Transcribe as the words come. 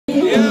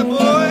Yeah,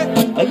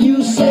 boy. And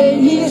you say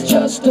he's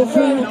just a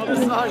friend.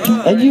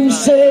 And you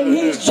say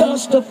he's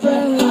just a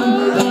friend.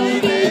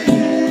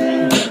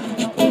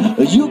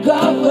 You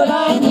got what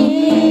I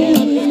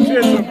need.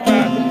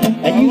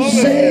 And you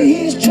say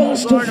he's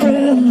just a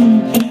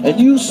friend. And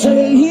you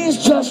say he's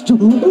just a...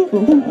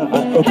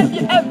 Have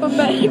you ever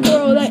met a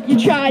girl that you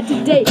tried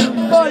to date?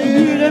 Wanted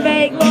you to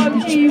make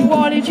love, she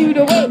wanted you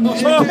to wait. Let me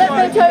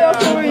tell you a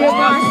story of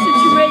our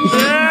situation.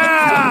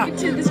 I was talking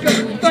to this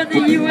girl from the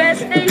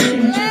U.S.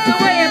 nation. The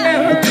way I met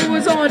her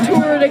was on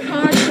tour at a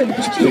concert.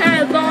 She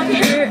had long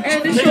hair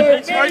and a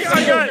short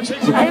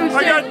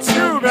I got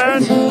two,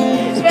 man.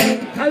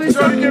 I was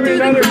talking through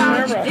the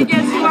crowd, and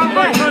guess who I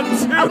met?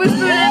 I was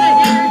putting an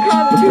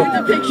intercom to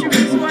the picture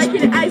so I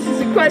could ask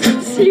us a question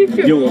to see if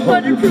you're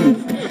waterproof.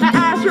 I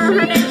asked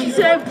her name, she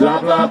said blah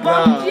blah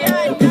blah. She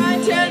had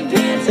 9, 10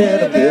 pants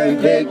and a very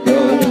big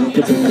bone.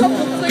 Took a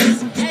couple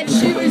clicks and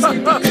she was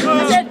confused.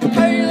 I said,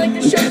 how do you like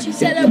the show? She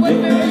said I was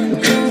very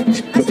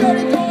confused. I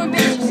started throwing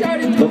back, she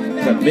started throwing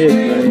back.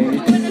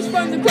 When I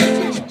spun the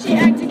question, she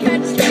acted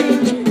kind of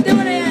strange. Then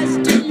when I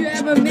asked, do you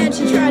have a man?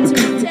 She tried to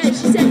pretend.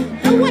 She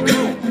said, no, what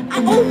no? I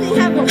only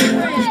have a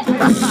friend.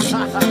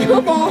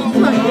 Come on,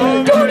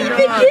 don't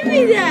even give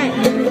me that.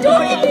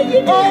 Don't even give me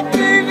that.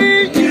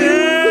 Baby,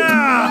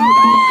 Yeah.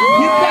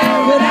 You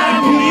got what I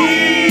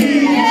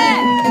need.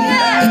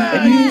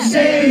 And you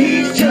say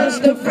he's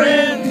just a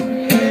friend.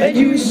 And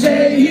you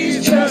say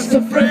he's just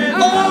a friend.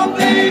 Oh,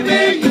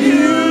 baby,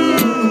 you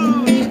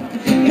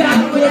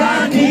got what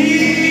I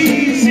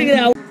need. Sing it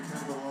out.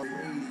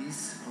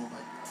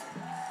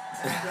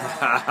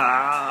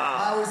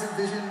 I always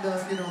envisioned,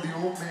 you know, the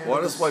old man.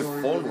 Why does my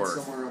phone work?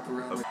 Somewhere up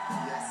around.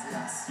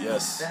 Yes.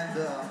 Yes. And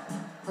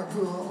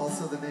Harpula,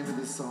 also the name of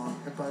this song.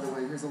 And by the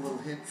way, here's a little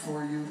hint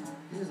for you.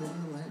 Here's a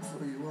little hint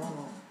for you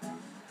all.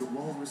 The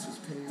Walrus was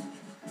Paige.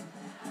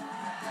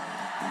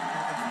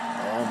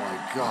 Oh my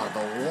God,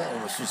 the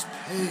walrus was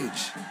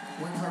Paige.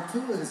 When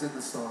Harpula is in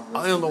the song,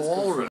 I am the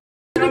walrus.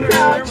 the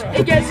crowd,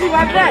 and guess who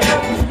I met?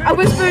 I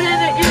whispered in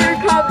the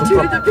intercom to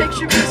the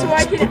picture so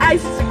I could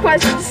ask us a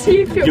question to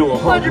see if you're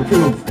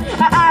waterproof.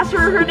 I asked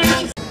her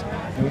name,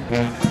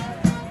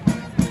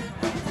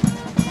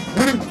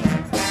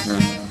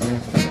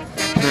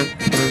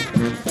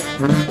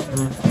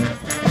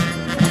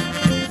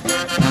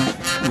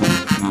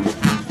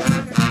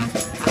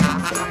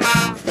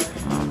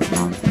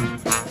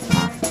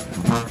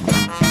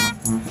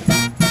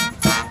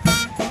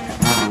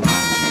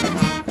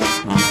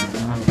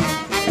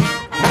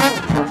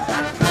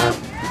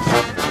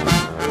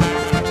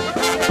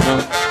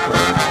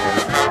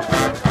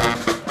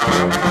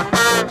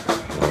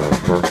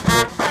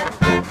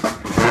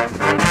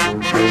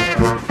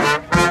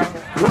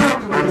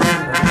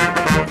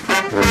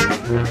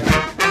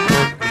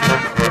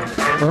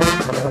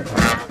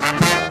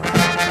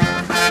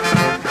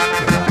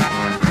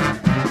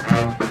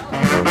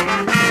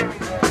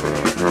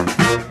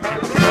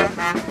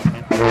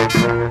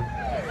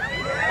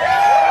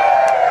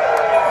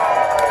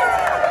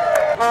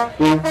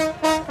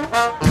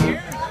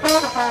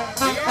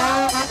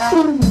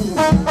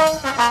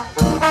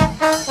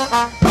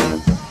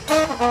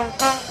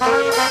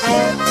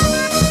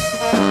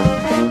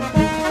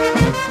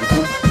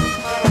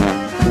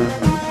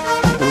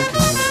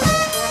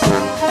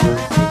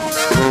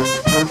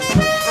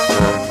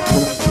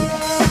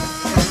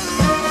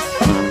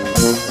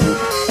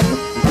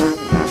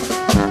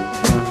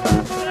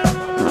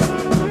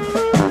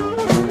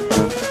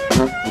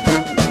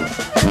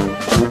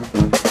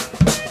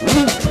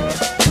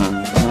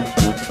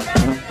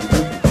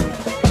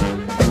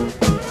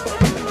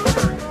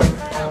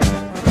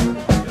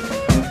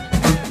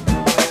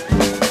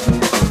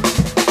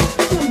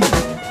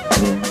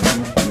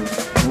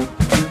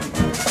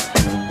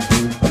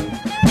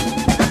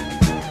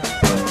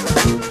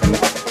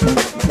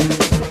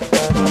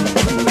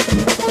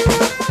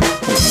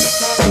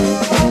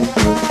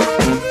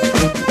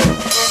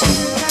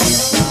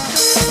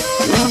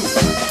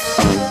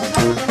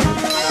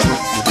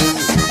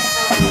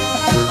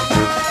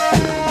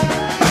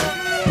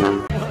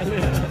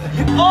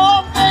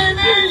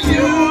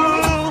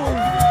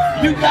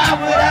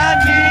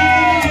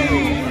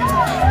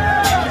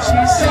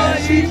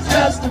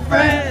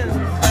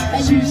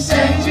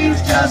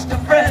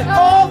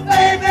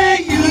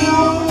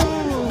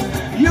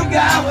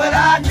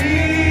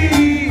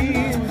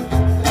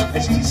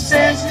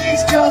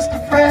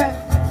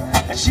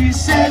 she said, She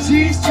says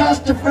he's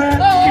just a friend.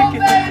 Oh,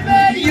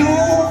 baby, you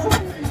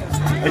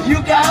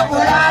got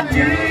what I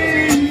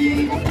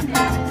need.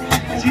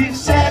 She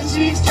says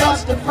she's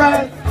just a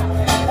friend,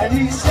 and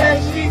he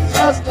says she's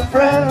just a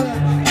friend.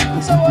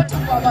 So I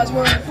took all my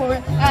word for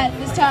it. At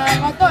this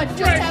time, I thought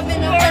just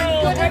having a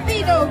friend couldn't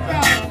be no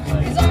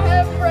crime. Cause I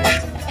have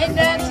friends, and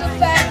that's a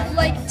fact.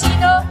 Like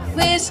Tina,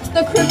 Liz,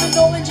 the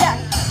criminal, and Jack.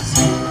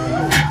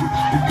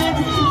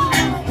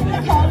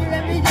 I called her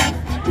every day,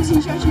 cause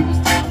he thought she was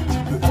dead.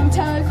 Every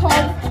time I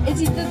called, it's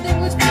the thing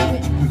was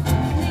moving.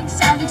 Things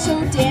sounded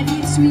so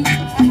dandy and sweet.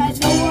 I had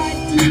no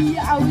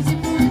idea I was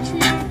in for a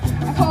treat.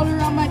 I called her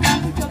on my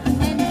dime pickup, and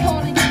then he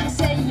called again and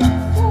said,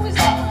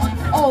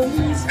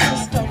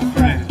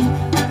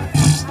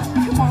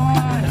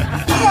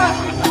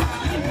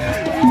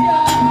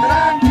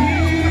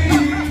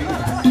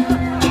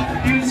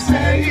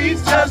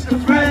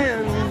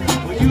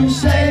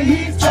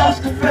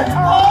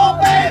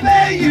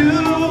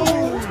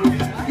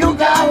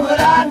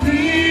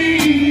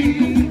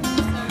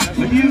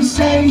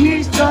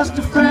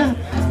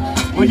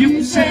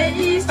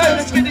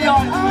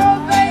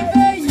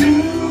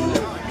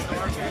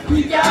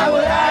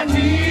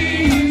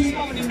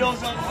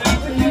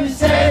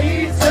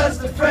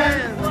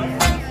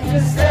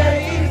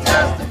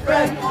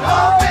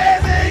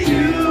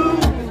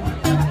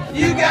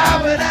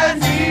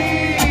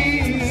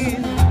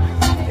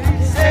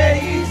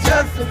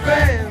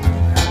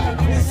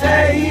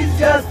 say he's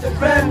just a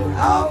friend.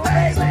 Oh,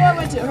 baby. So I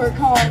went to her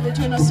college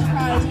and a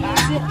surprise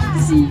visit to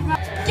see my.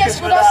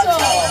 Guess what I saw?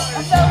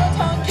 A fella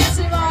tongue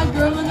kissing my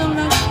girl in the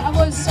mouth. I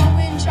was so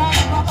in shock,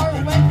 my heart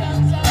went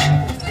down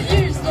south.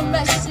 Here's the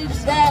message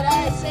that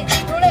I say: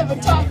 don't ever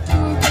talk to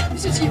her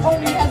since she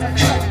only has a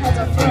friend, has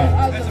a friend,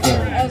 has a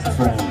friend, has a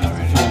friend.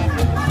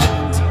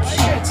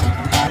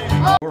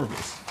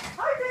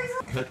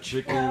 Pet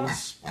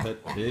chickens,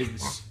 pet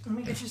pigs, Let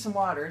me get you some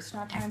water. It's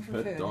not time for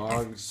pet food.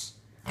 dogs.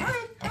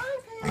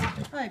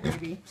 Hi,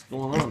 baby. What's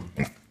going on?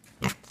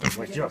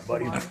 Wake up,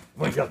 buddy.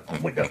 Wake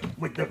up, wake up,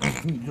 wake up.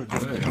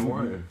 Hey, how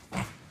are you?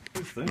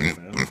 Good things,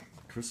 man.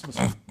 Christmas,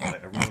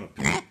 everyone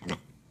appears.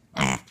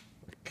 I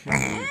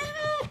can't believe.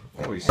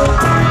 Oh, he's You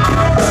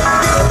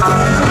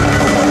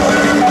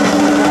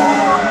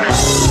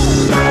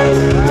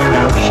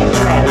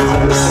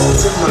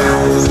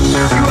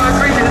are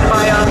greeted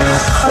by a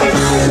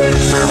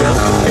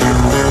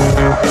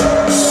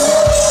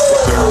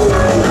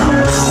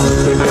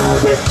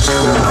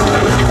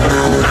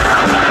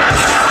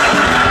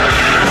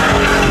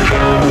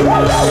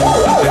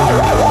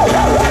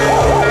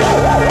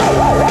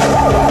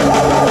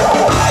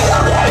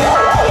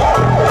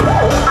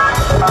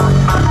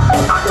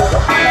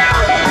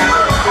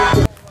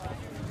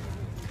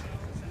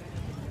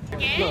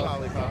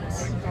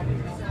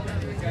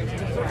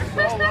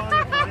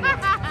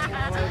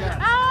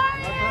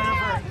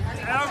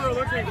Ever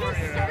looking for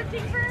you.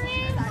 Searching for me?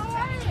 How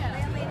are you?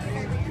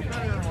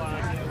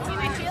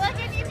 I feel like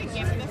I need to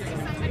give this to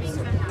somebody because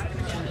I'm not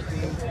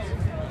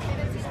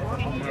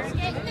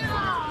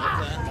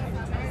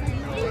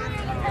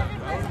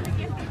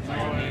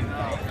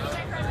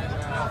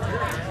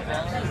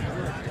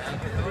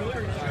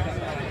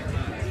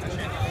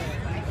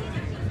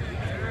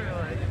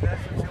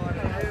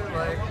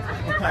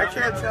I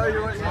can't tell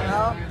you what you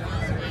know.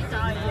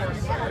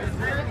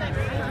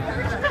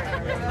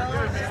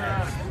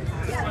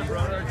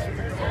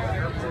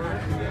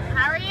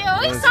 How are you?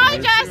 We saw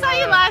you. I saw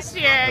you last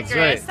year, Grace.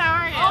 Right. How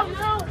are you? Oh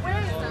no,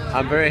 where?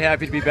 I'm very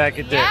happy to be back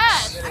at Dick's.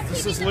 Yes.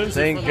 This is Lindsay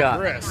Thank from God.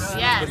 the Grist.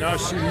 Yes. But now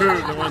she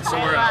moved and went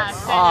somewhere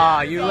else.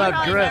 Ah, you left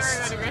probably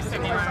Grist. never go to Grist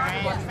anymore,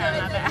 right? So I'm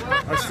not there.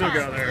 I still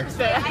go there.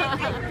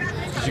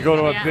 Did you go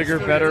to a bigger,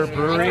 better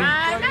brewery?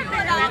 Not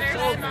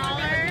bigger,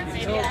 smaller,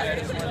 maybe.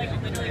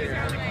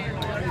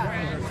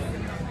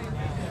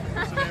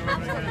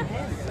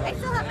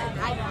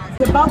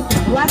 It's about to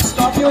blast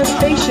off your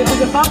spaceship.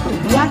 Is about to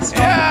blast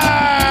off.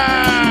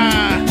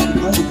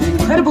 The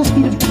incredible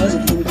speed of the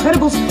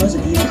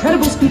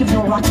incredible speed of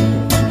your rocket.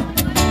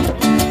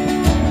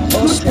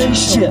 Your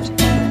spaceship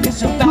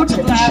is about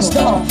to blast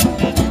off.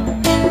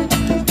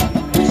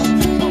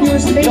 Your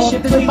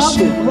spaceship is about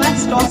to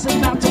blast off. It's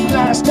about to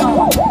blast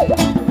off.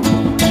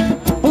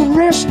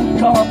 Arrest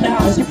call now.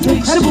 The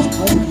incredible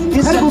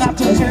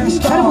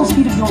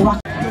speed of your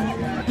rocket.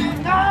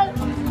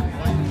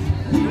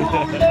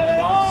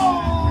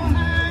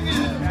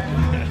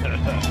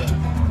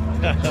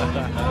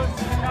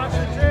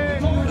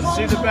 Let's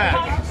see the back.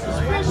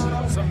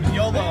 Some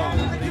YOLO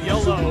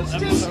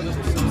episode of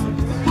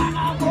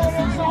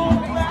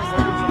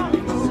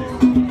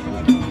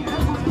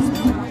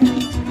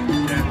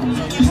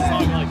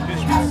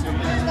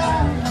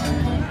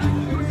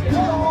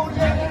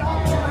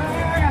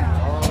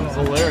It's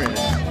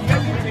hilarious.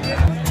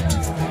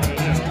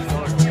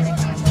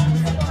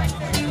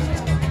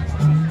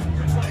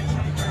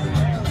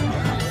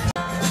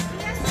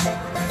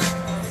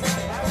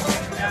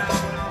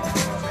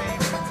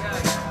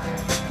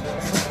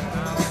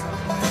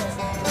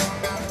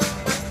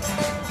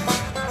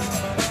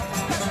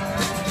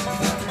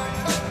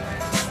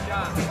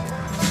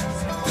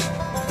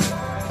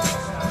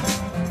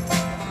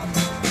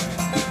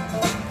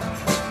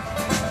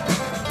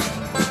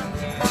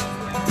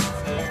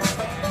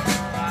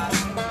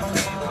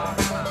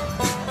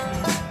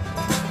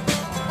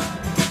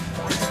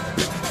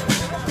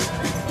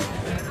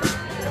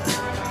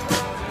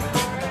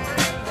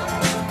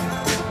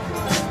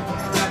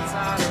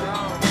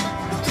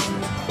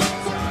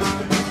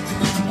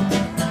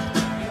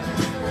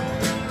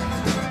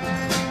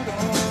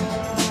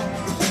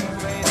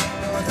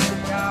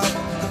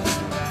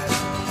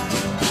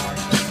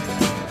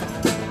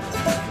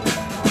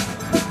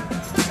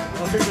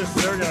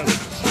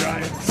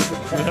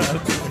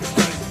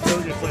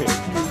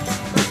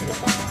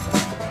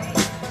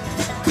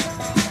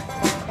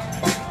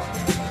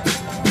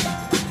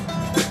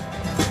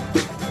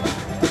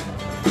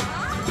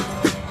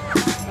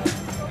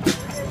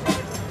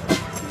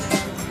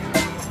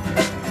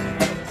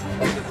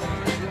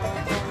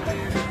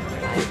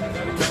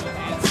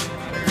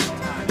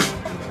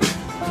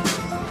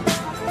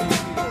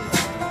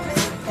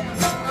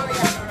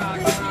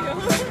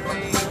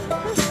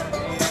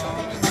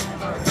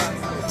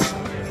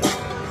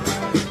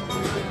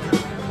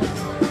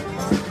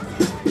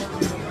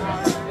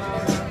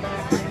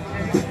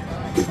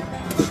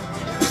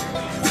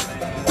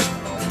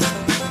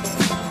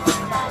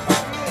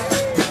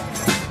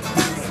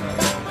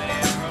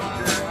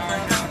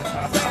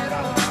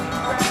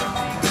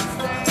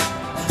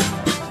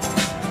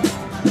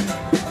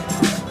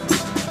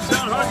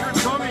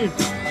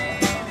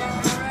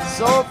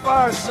 So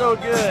far, so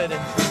good.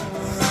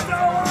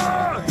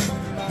 Stella!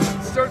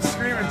 Start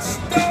screaming,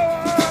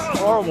 Stella!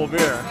 Horrible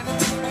beer.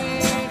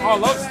 Oh, I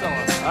love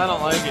Stella. I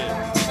don't like it.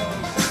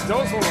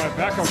 Stella's one of my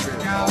backup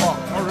beers.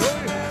 Oh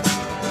really?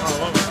 Oh, I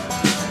love it.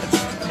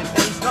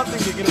 There's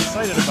nothing to get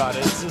excited about.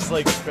 It's just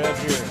like bad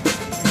beer.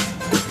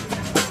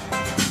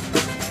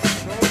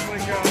 Stella's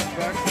like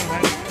back from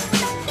Henny.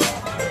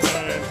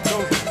 And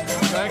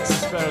Bex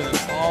is better than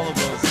all of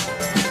those.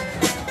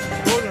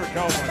 those are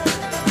California.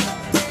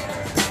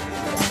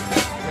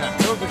 Yeah,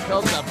 those are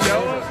Celtic.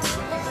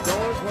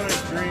 Stella's when I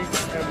drink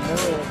and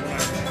Merle when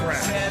I'm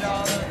trapped.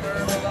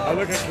 I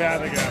look at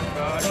Kat again.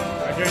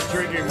 I can't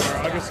drink anymore.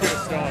 I'll just get a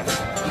Stella.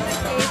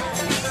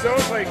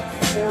 Stella's like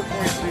 4.2.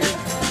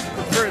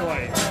 It's very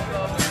light.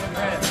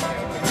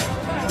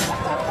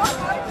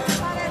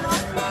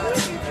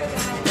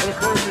 But of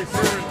course they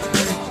serve it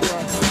pretty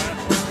strong.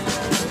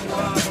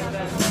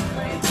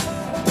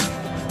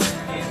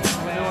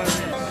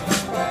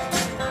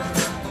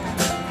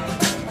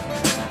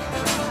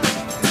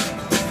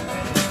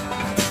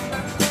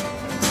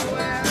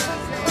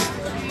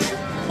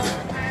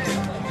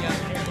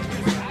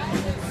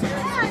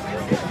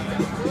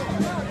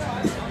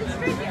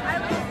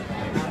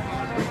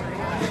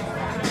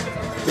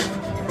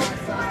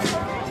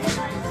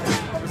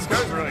 This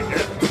guy's really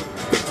good.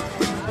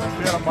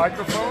 You got a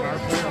microphone? Oh,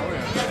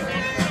 yeah.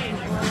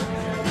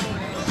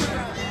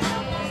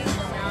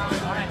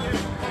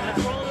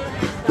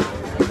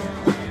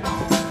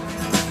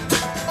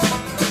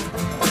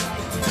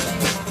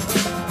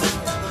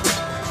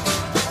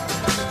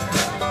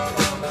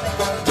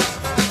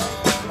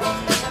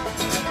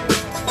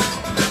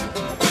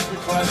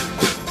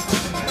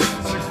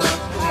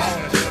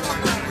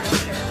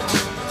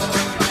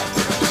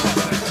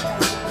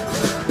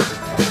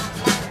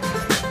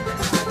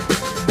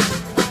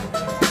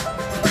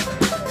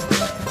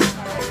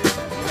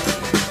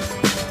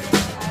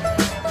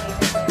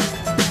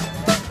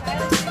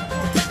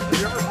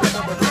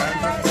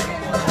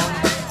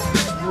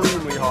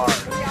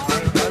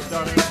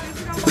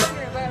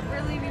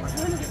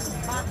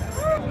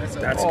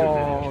 That's good.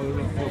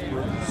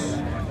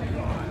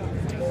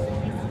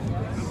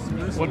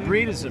 What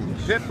breed is him?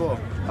 Pitbull.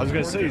 I was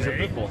gonna say he's a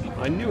pit bull.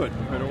 I knew it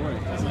right away.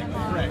 It's like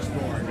fresh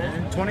born,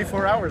 man.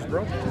 24 hours,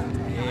 bro.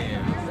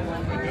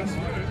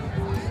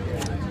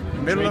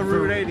 Middle of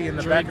Route 80 in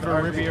the back of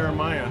for Riviera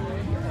Maya.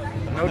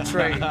 No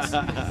trades.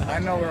 I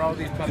know where all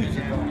these puppies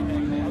are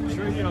going. I'll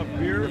trade you a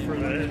beer for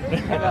that.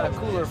 I got a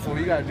cooler full.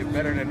 You gotta do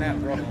better than that,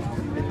 bro.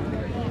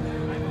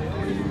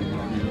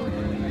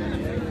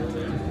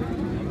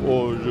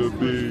 Oh, the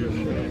beef.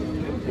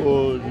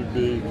 Oh, the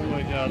beef. Oh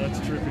my god, that's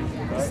trippy.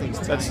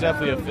 That's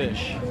definitely a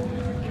fish.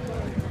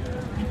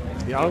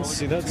 Yeah, I don't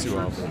see that too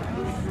often.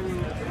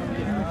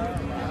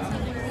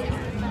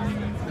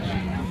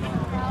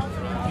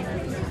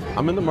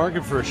 I'm in the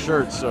market for a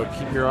shirt, so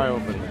keep your eye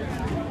open.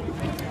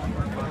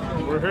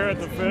 We're here at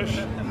the Phish.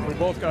 We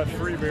both got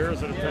free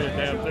beers. I didn't pay a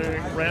damn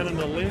thing. Ran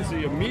into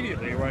Lindsay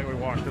immediately right when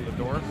we walked in the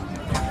door.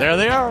 There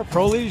they are,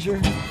 Pro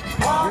Leisure.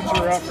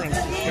 Future reference.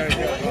 This guy's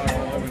got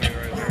bottle of lemonade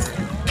right there.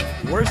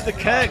 Where's the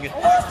keg?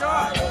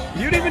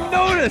 You didn't even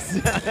notice. I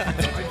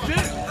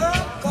did.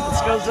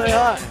 Let's go say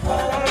hi. I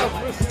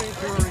was listening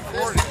to a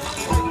recording.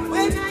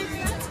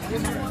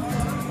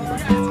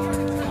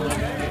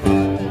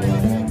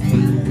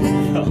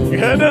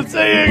 Good to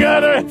see you,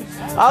 Gunner.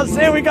 I was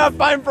saying we got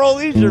fine Pro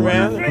Leisure,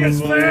 man.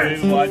 Biggest fan.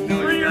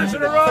 3 years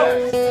in a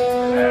row.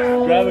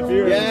 Grab a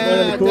beer.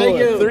 Yeah, thank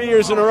you. 3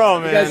 years in a row,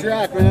 man. You guys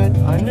rock, man.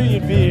 I knew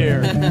you'd be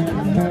here.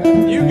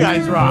 You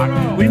guys rock.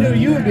 We knew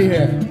you would be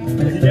here.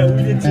 Yeah,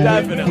 we did too.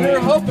 Definitely. We were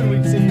hoping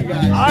we'd see you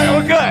guys. All right,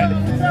 well, good.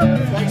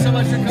 Thanks so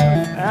much for coming.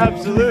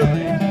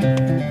 Absolutely.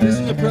 This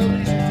is a Pro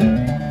Leisure too.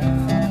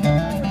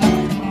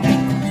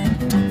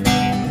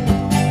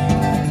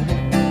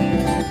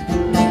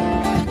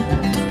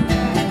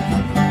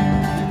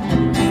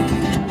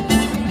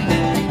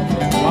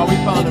 Well, we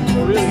found him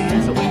really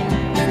easily.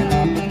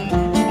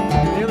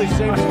 Nearly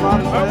saved his spot.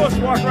 I almost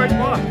walked right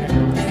by.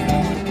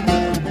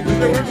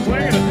 They weren't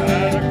playing it.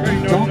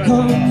 Don't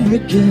come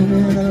again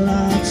when the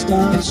light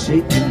starts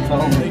shaking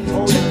from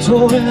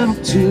tiptoeing up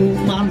to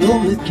my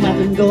lonely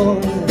cabin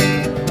door.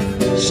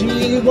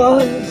 She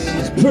was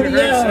as pretty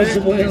as a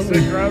whale,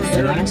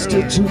 and I asked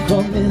her to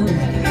come in,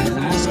 and I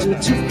asked her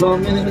to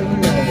come in.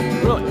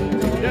 Really?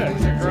 Yeah,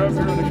 she grabbed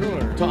her in the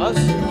cooler. To us?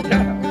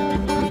 Yeah.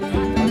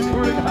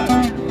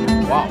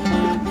 Wow.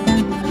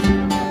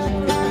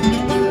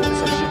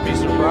 So she'd be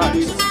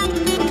surprised.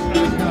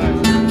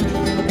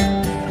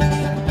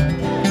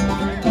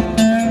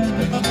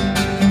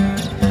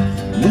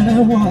 When I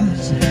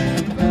was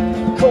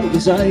cold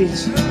as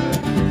ice,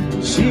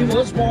 she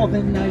was warm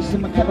and nice in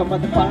my cabin by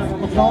the fire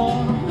on the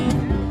floor.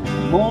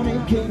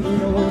 Morning came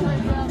on,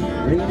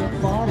 rain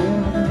and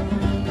falling.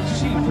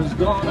 She was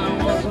gone, I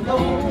was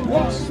alone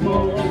once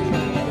more.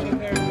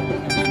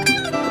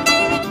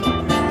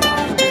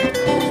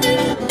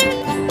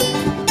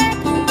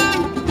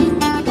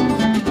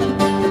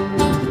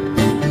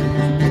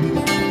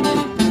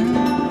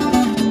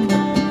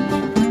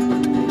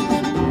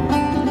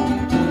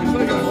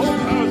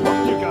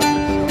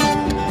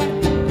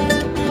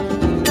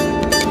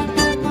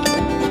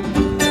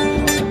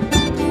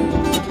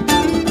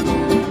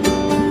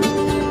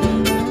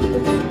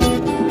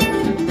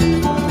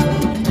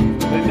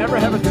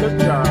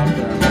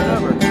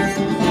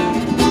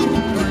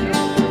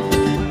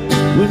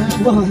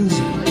 was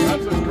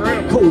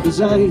cold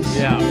as ice.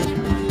 Yeah.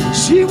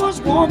 She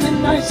was warm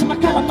and nice, and my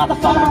kind of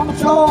motherfucker on the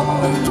floor.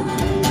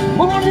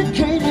 Morning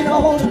came and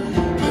all,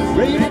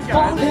 rain and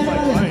falling.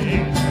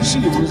 She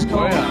was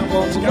gone, I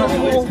want to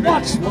know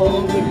what's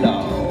wrong with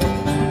love.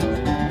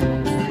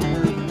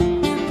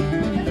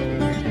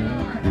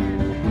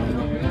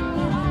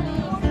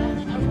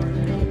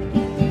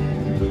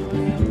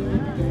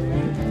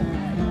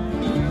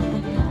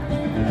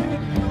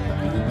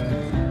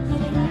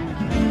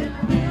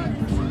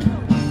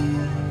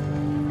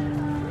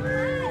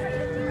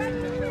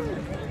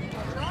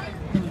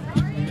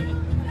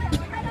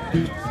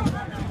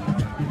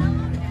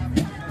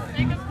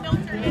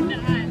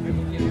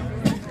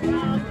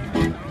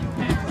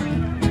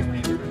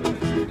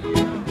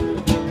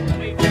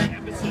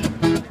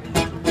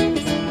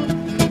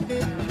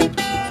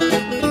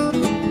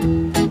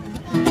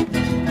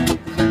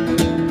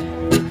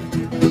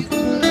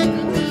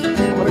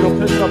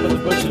 Up in the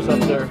bushes up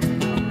there.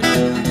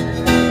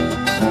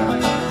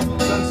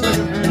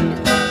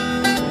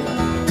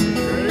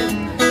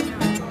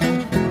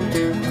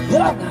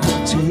 Well,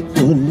 I'll take a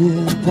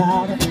little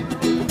powder,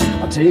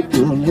 I'll take a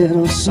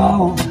little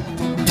salt,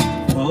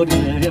 put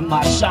it in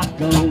my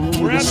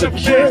shotgun with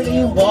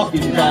security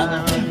walking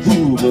by.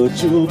 Hooba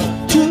jooba,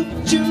 choo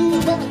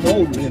chooba,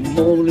 holy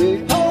moly,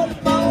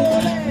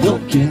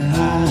 looking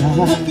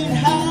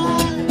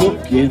high,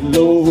 looking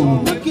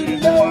low.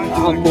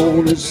 I'm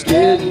gonna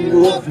scare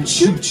you up and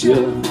shoot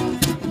you.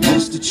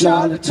 Mr.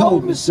 Charlie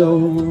told me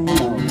so.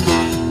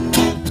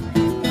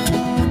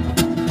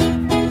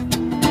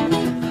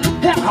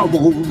 I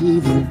won't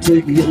even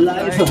take your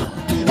life,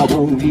 I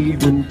won't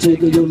even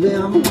take your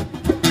limb.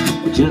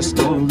 Just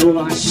a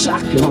little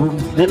shotgun,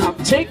 and I'll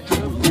take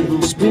a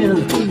little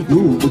spin.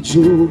 Ooba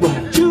jooba,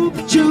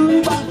 jooba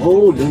jooba,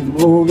 holy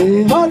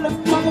moly,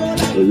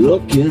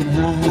 looking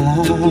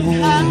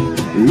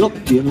high,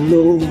 looking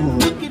low.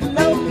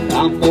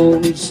 I'm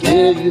gonna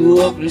snare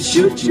you up and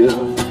shoot you,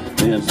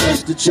 and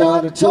Mr.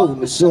 Charlie told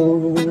me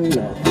so.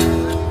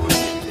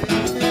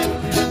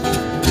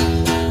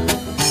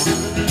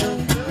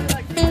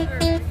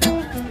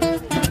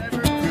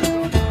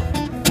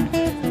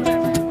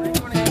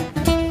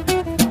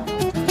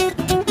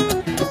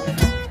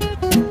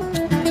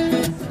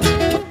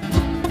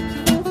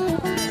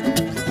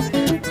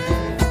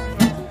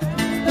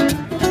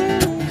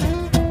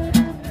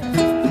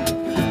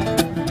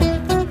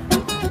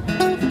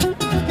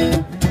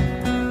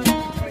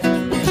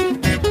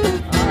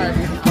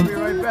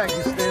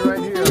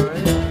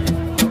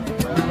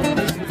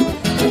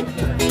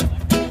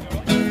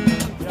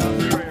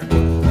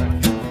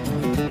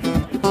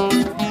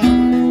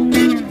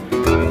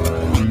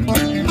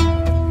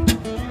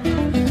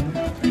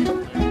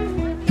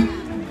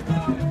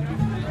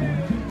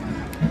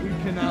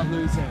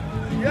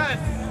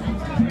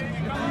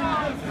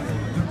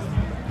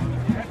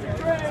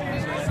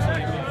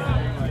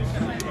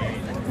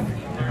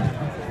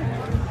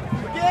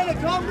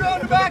 Homegrown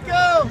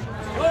tobacco!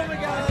 Oh my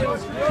God!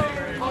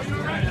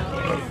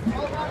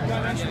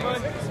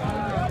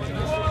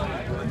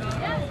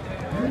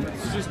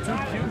 It's just too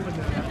cute with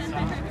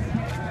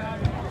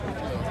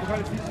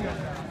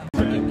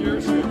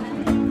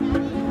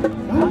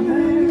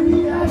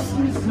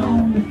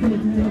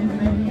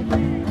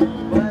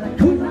but I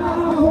could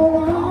not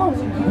hold on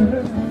to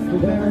her for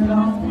very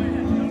long.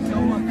 So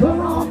I cut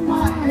off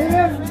my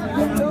hair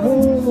and I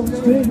rolled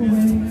straight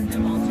away.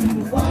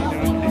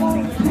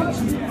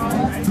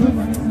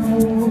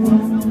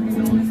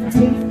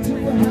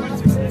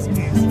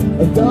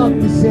 A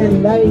darkness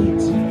and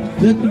light,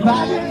 the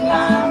dividing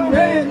line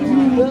ran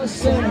through the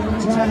center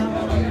of town.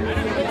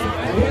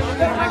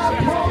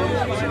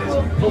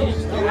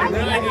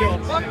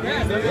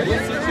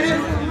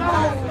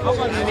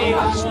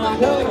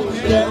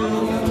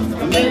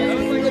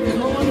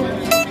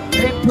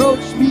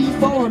 Approached me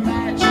for a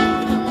match. I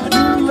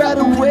knew right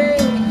away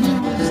he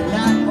was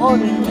not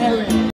ordinary.